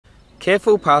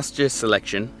Careful pasture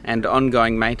selection and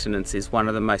ongoing maintenance is one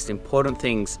of the most important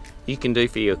things you can do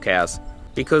for your cows,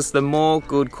 because the more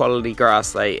good quality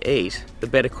grass they eat, the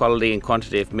better quality and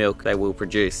quantity of milk they will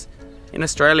produce. In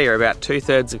Australia, about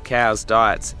 2/3 of cows'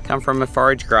 diets come from a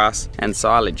forage grass and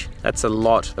silage. That's a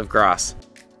lot of grass.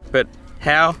 But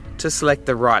how to select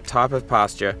the right type of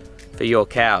pasture for your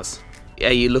cows?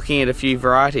 Are you looking at a few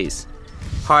varieties?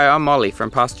 Hi, I'm Ollie from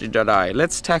Pasture-io.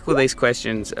 Let's tackle these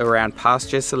questions around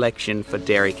pasture selection for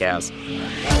dairy cows.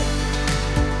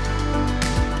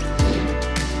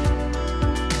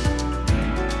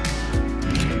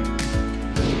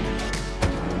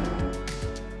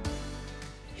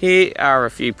 Here are a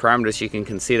few parameters you can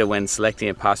consider when selecting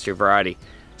a pasture variety.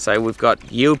 So we've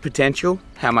got yield potential,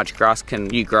 how much grass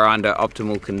can you grow under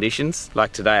optimal conditions,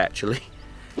 like today actually.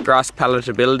 Grass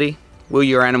palatability, will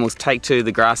your animals take to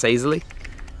the grass easily?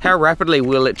 How rapidly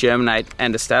will it germinate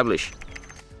and establish?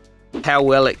 How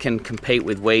well it can compete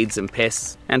with weeds and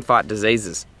pests and fight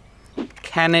diseases?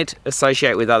 Can it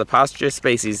associate with other pasture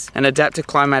species and adapt to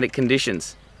climatic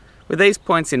conditions? With these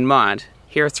points in mind,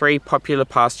 here are 3 popular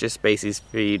pasture species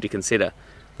for you to consider.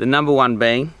 The number one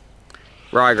being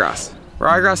ryegrass.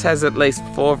 Ryegrass has at least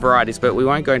 4 varieties, but we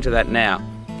won't go into that now.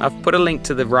 I've put a link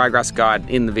to the ryegrass guide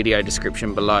in the video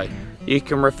description below. You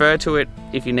can refer to it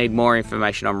if you need more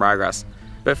information on ryegrass.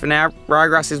 But for now,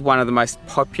 ryegrass is one of the most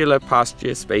popular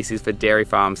pasture species for dairy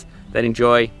farms that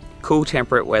enjoy cool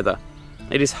temperate weather.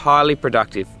 It is highly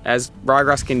productive, as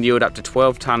ryegrass can yield up to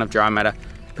 12 tonne of dry matter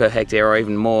per hectare or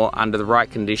even more under the right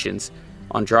conditions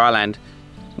on dry land.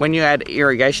 When you add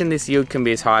irrigation, this yield can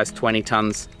be as high as 20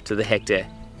 tonnes to the hectare.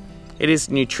 It is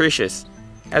nutritious,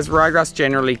 as ryegrass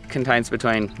generally contains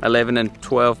between 11 and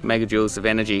 12 megajoules of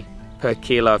energy per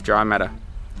kilo of dry matter.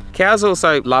 Cows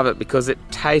also love it because it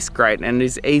tastes great and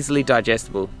is easily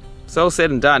digestible. So all said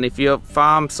and done, if your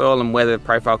farm soil and weather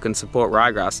profile can support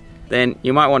ryegrass, then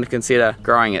you might want to consider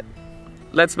growing it.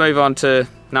 Let's move on to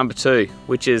number 2,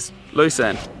 which is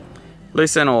lucerne.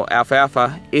 Lucerne, or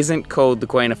alfalfa, isn't called the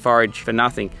queen of forage for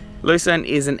nothing. Lucerne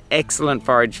is an excellent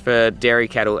forage for dairy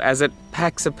cattle, as it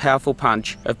packs a powerful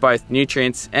punch of both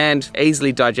nutrients and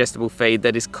easily digestible feed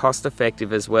that is cost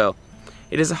effective as well.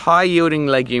 It is a high yielding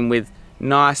legume with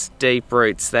nice deep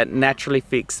roots that naturally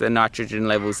fix the nitrogen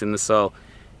levels in the soil.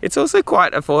 It's also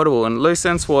quite affordable, and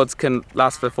lucerne swards can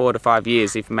last for 4 to 5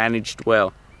 years if managed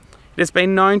well. It has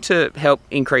been known to help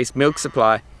increase milk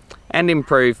supply and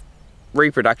improve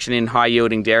reproduction in high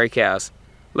yielding dairy cows.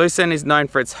 Lucerne is known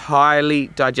for its highly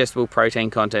digestible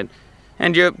protein content,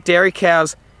 and your dairy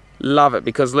cows love it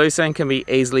because lucerne can be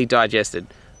easily digested.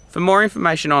 For more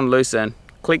information on lucerne,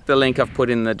 click the link I've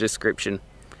put in the description.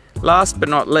 Last but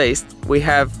not least, we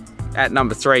have at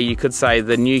number 3, you could say,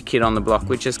 the new kid on the block,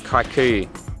 which is kikuyu.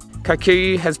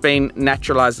 Kikuyu has been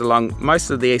naturalised along most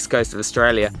of the east coast of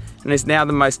Australia and is now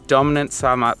the most dominant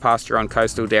summer pasture on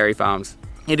coastal dairy farms.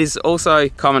 It is also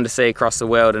common to see across the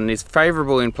world and is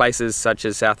favourable in places such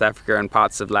as South Africa and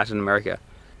parts of Latin America.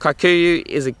 Kikuyu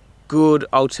is a good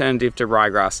alternative to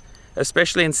ryegrass,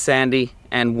 especially in sandy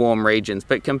and warm regions,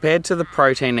 but compared to the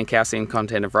protein and calcium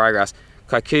content of ryegrass,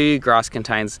 kikuyu grass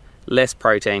contains less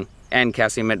protein and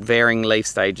calcium at varying leaf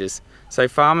stages, so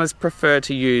farmers prefer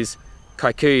to use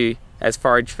kikuyu as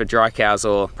forage for dry cows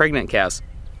or pregnant cows.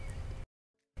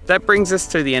 That brings us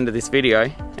to the end of this video,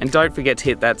 and don't forget to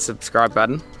hit that subscribe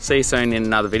button. See you soon in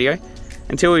another video.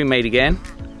 Until we meet again,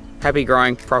 happy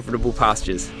growing profitable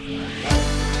pastures.